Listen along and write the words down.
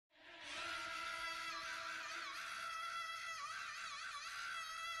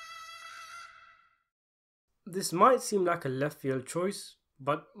this might seem like a left field choice,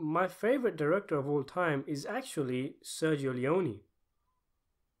 but my favorite director of all time is actually Sergio Leone.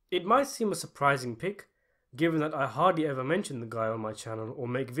 It might seem a surprising pick, given that I hardly ever mention the guy on my channel or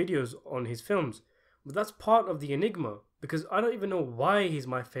make videos on his films, but that's part of the enigma, because I don't even know why he's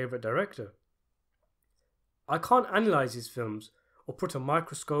my favorite director. I can't analyze his films or put a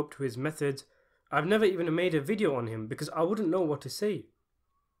microscope to his methods. I've never even made a video on him because I wouldn't know what to say.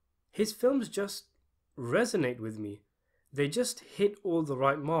 His films just resonate with me. They just hit all the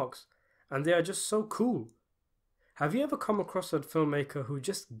right marks, and they are just so cool. Have you ever come across a filmmaker who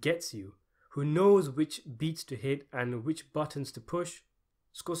just gets you, who knows which beats to hit and which buttons to push?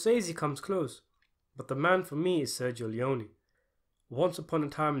 Scorsese comes close, but the man for me is Sergio Leone. Once Upon a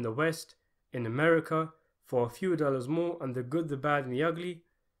Time in the West, In America, For a Few Dollars More, and The Good, the Bad and the Ugly,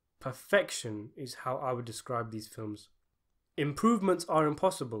 perfection is how I would describe these films. Improvements are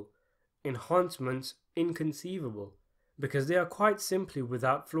impossible, enhancements inconceivable, because they are quite simply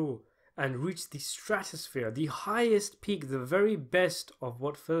without flaw and reach the stratosphere, the highest peak, the very best of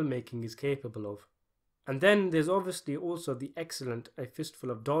what filmmaking is capable of. And then there's obviously also the excellent A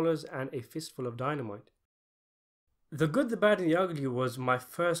Fistful of Dollars and A Fistful of Dynamite. The Good, the Bad and the Ugly was my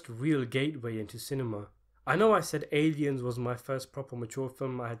first real gateway into cinema. I know I said Aliens was my first proper mature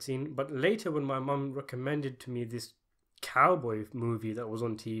film I had seen, but later when my mum recommended to me this cowboy movie that was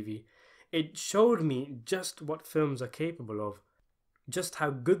on TV, it showed me just what films are capable of, just how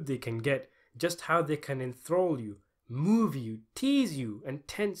good they can get, just how they can enthrall you, move you, tease you and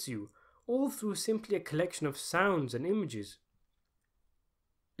tense you, all through simply a collection of sounds and images.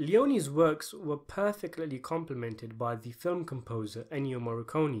 Leone's works were perfectly complemented by the film composer Ennio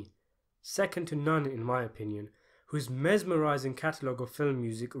Morricone, second to none in my opinion, whose mesmerizing catalogue of film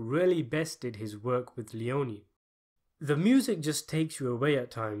music really bested his work with Leone. The music just takes you away at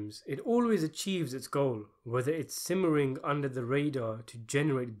times. It always achieves its goal, whether it's simmering under the radar to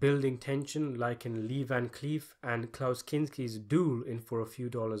generate building tension like in Lee Van Cleef and Klaus Kinski's duel in For a Few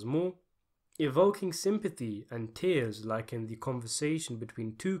Dollars More, evoking sympathy and tears like in the conversation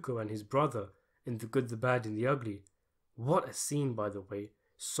between Tuco and his brother in The Good, the Bad and the Ugly. What a scene, by the way,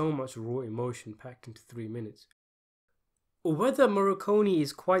 so much raw emotion packed into 3 minutes. Or whether Morricone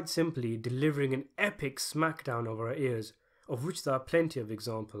is quite simply delivering an epic smackdown over our ears, of which there are plenty of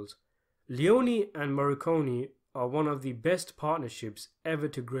examples. Leone and Morricone are one of the best partnerships ever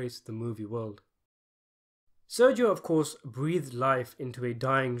to grace the movie world. Sergio, of course, breathed life into a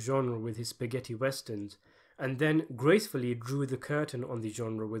dying genre with his spaghetti westerns, and then gracefully drew the curtain on the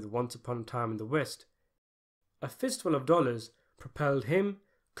genre with Once Upon a Time in the West. A Fistful of Dollars propelled him,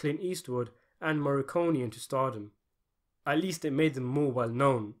 Clint Eastwood, and Morricone into stardom. At least it made them more well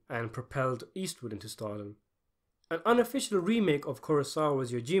known and propelled Eastwood into stardom. An unofficial remake of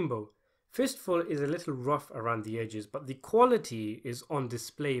Kurosawa's Yojimbo, Fistful is a little rough around the edges, but the quality is on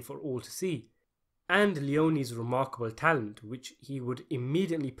display for all to see, and Leone's remarkable talent, which he would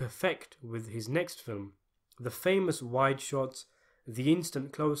immediately perfect with his next film. The famous wide shots, the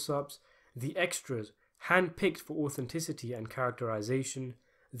instant close-ups, the extras, hand-picked for authenticity and characterization,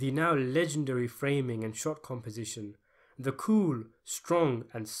 the now legendary framing and shot composition, the cool, strong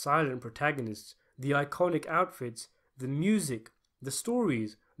and silent protagonists, the iconic outfits, the music, the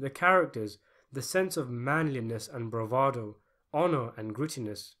stories, the characters, the sense of manliness and bravado, honor and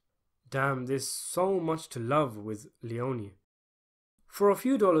grittiness. Damn, there's so much to love with Leone. For a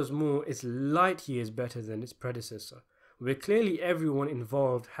Few Dollars More is light years better than its predecessor, where clearly everyone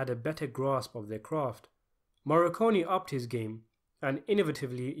involved had a better grasp of their craft. Morricone upped his game and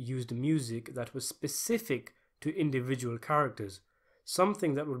innovatively used music that was specific to individual characters,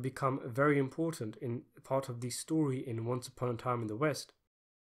 something that would become very important in part of the story in Once Upon a Time in the West.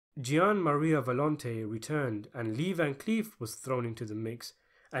 Gian Maria Volonté returned and Lee Van Cleef was thrown into the mix,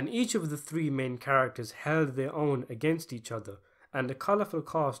 and each of the three main characters held their own against each other, and a colourful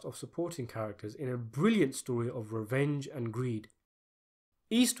cast of supporting characters in a brilliant story of revenge and greed.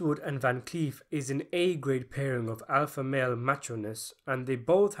 Eastwood and Van Cleef is an A-grade pairing of alpha male macho-ness, and they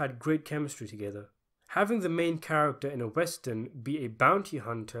both had great chemistry together. Having the main character in a western be a bounty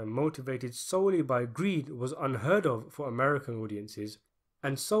hunter motivated solely by greed was unheard of for American audiences,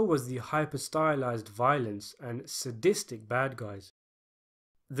 and so was the hyper-stylized violence and sadistic bad guys.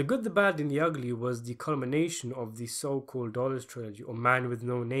 The Good, the Bad and the Ugly was the culmination of the so-called Dollars trilogy or Man with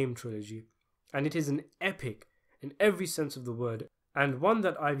No Name trilogy, and it is an epic in every sense of the word, and one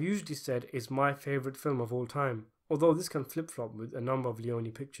that I've usually said is my favourite film of all time, although this can flip-flop with a number of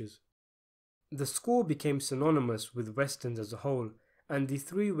Leone pictures. The score became synonymous with westerns as a whole, and the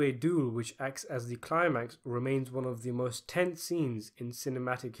three-way duel which acts as the climax remains one of the most tense scenes in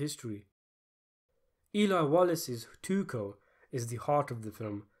cinematic history. Eli Wallace's Tuco is the heart of the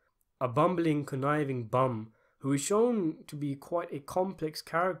film, a bumbling, conniving bum who is shown to be quite a complex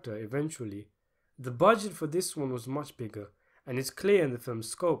character eventually. The budget for this one was much bigger, and is clear in the film's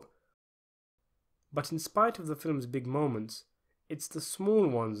scope. But in spite of the film's big moments, it's the small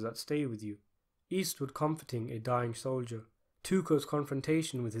ones that stay with you. Eastwood comforting a dying soldier, Tuco's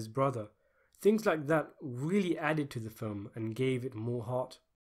confrontation with his brother, things like that really added to the film and gave it more heart.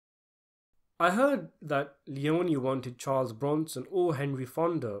 I heard that Leone wanted Charles Bronson or Henry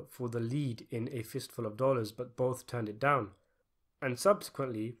Fonda for the lead in A Fistful of Dollars, but both turned it down. And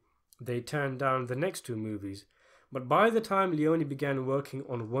subsequently, they turned down the next two movies. But by the time Leone began working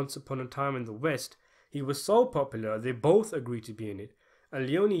on Once Upon a Time in the West, he was so popular they both agreed to be in it, and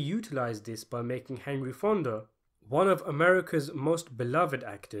Leone utilized this by making Henry Fonda, one of America's most beloved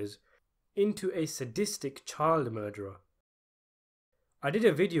actors, into a sadistic child murderer. I did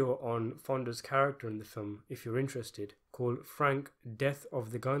a video on Fonda's character in the film, if you're interested, called Frank, Death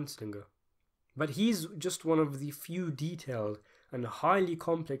of the Gunslinger. But he's just one of the few detailed and highly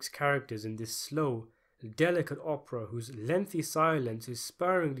complex characters in this slow, delicate opera whose lengthy silence is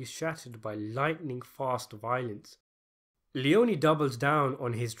sparingly shattered by lightning-fast violence. Leone doubles down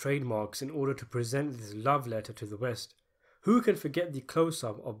on his trademarks in order to present this love letter to the West. Who can forget the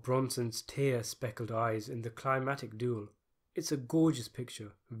close-up of Bronson's tear-speckled eyes in the climatic duel? It's a gorgeous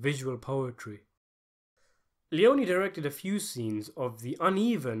picture, visual poetry. Leone directed a few scenes of the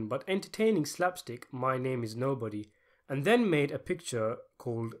uneven but entertaining slapstick My Name is Nobody, and then made a picture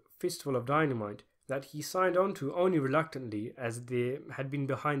called Fistful of Dynamite that he signed on to only reluctantly, as there had been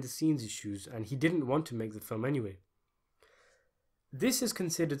behind-the-scenes issues and he didn't want to make the film anyway. This is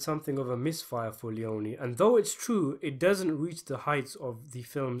considered something of a misfire for Leone, and though it's true, it doesn't reach the heights of the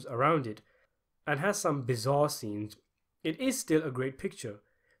films around it, and has some bizarre scenes, it is still a great picture,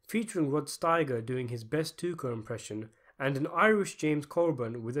 featuring Rod Steiger doing his best Tuco impression, and an Irish James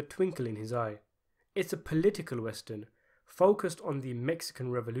Coburn with a twinkle in his eye. It's a political western, focused on the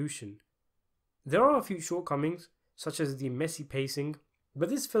Mexican Revolution. There are a few shortcomings, such as the messy pacing, but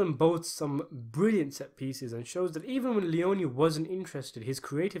this film boasts some brilliant set pieces and shows that even when Leone wasn't interested, his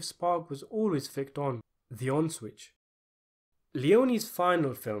creative spark was always flicked on, the on switch. Leone's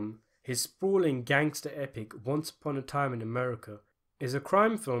final film, his sprawling gangster epic Once Upon a Time in America, is a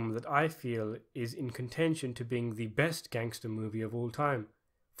crime film that I feel is in contention to being the best gangster movie of all time.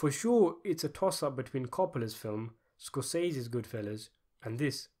 For sure, it's a toss-up between Coppola's film, Scorsese's Goodfellas, and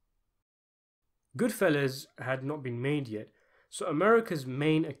this. Goodfellas had not been made yet, so America's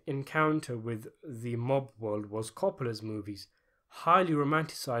main encounter with the mob world was Coppola's movies, highly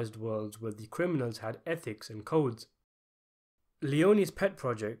romanticized worlds where the criminals had ethics and codes. Leone's pet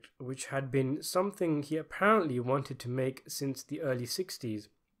project, which had been something he apparently wanted to make since the early 60s,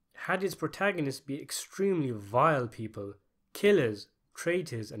 had its protagonists be extremely vile people, killers,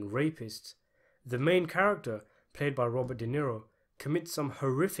 traitors and rapists. The main character, played by Robert De Niro, commits some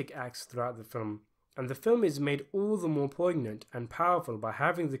horrific acts throughout the film, and the film is made all the more poignant and powerful by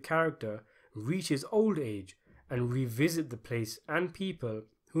having the character reach his old age and revisit the place and people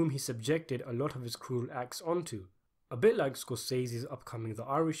whom he subjected a lot of his cruel acts onto. A bit like Scorsese's upcoming The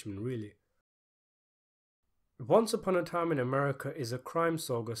Irishman, really. Once Upon a Time in America is a crime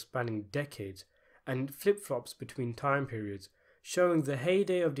saga spanning decades and flip-flops between time periods, showing the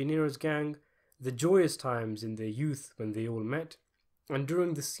heyday of De Niro's gang, the joyous times in their youth when they all met, and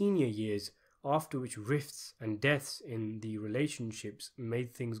during the senior years, after which rifts and deaths in the relationships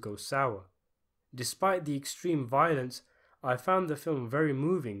made things go sour. Despite the extreme violence, I found the film very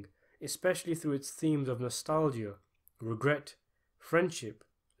moving, especially through its themes of nostalgia, regret, friendship,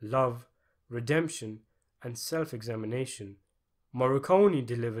 love, redemption, and self-examination. Morricone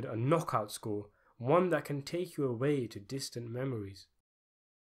delivered a knockout score, one that can take you away to distant memories.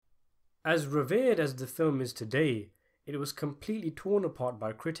 As revered as the film is today, it was completely torn apart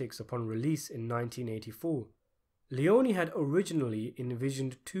by critics upon release in 1984. Leone had originally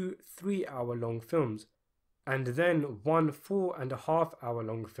envisioned 2 3-hour-long films, and then 1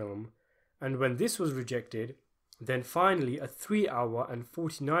 4.5-hour-long film, and when this was rejected, then finally a 3-hour and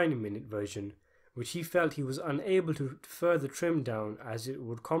 49-minute version, which he felt he was unable to further trim down as it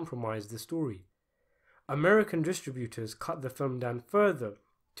would compromise the story. American distributors cut the film down further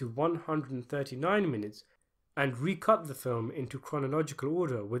to 139 minutes and recut the film into chronological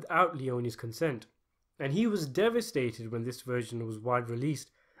order without Leone's consent, and he was devastated when this version was wide released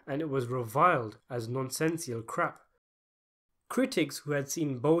and it was reviled as nonsensical crap. Critics who had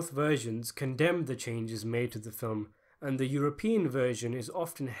seen both versions condemned the changes made to the film, and the European version is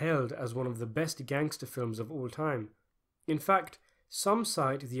often held as one of the best gangster films of all time. In fact, Some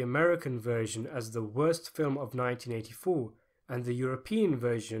cite the American version as the worst film of 1984 and the European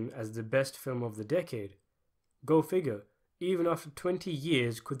version as the best film of the decade. Go figure, even after 20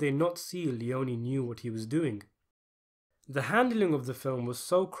 years could they not see Leone knew what he was doing. The handling of the film was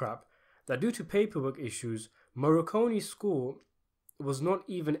so crap that due to paperwork issues, Morricone's score was not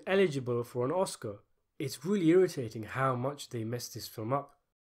even eligible for an Oscar. It's really irritating how much they messed this film up.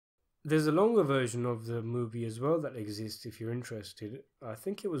 There's a longer version of the movie as well that exists if you're interested. I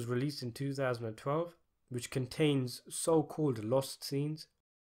think it was released in 2012, which contains so-called lost scenes.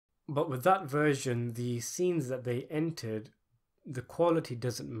 But with that version, the scenes that they entered, the quality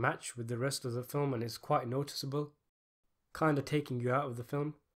doesn't match with the rest of the film and it's quite noticeable, kind of taking you out of the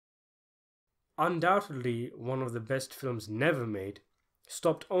film. Undoubtedly one of the best films never made,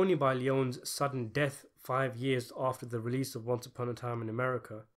 stopped only by Leone's sudden death 5 years after the release of Once Upon a Time in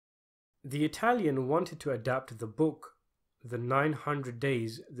America. The Italian wanted to adapt the book, The 900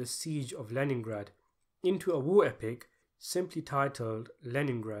 Days, The Siege of Leningrad, into a war epic simply titled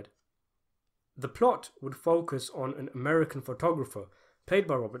Leningrad. The plot would focus on an American photographer, played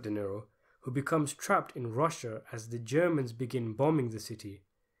by Robert De Niro, who becomes trapped in Russia as the Germans begin bombing the city.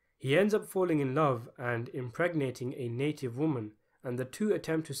 He ends up falling in love and impregnating a native woman, and the two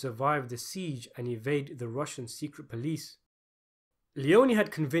attempt to survive the siege and evade the Russian secret police. Leone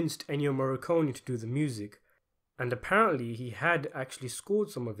had convinced Ennio Morricone to do the music, and apparently he had actually scored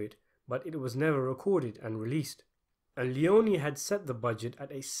some of it, but it was never recorded and released. And Leone had set the budget at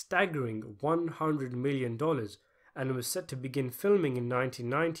a staggering $100 million and was set to begin filming in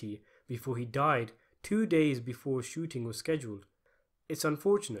 1990 before he died 2 days before shooting was scheduled. It's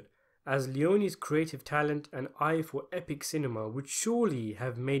unfortunate, as Leone's creative talent and eye for epic cinema would surely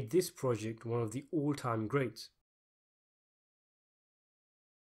have made this project one of the all-time greats.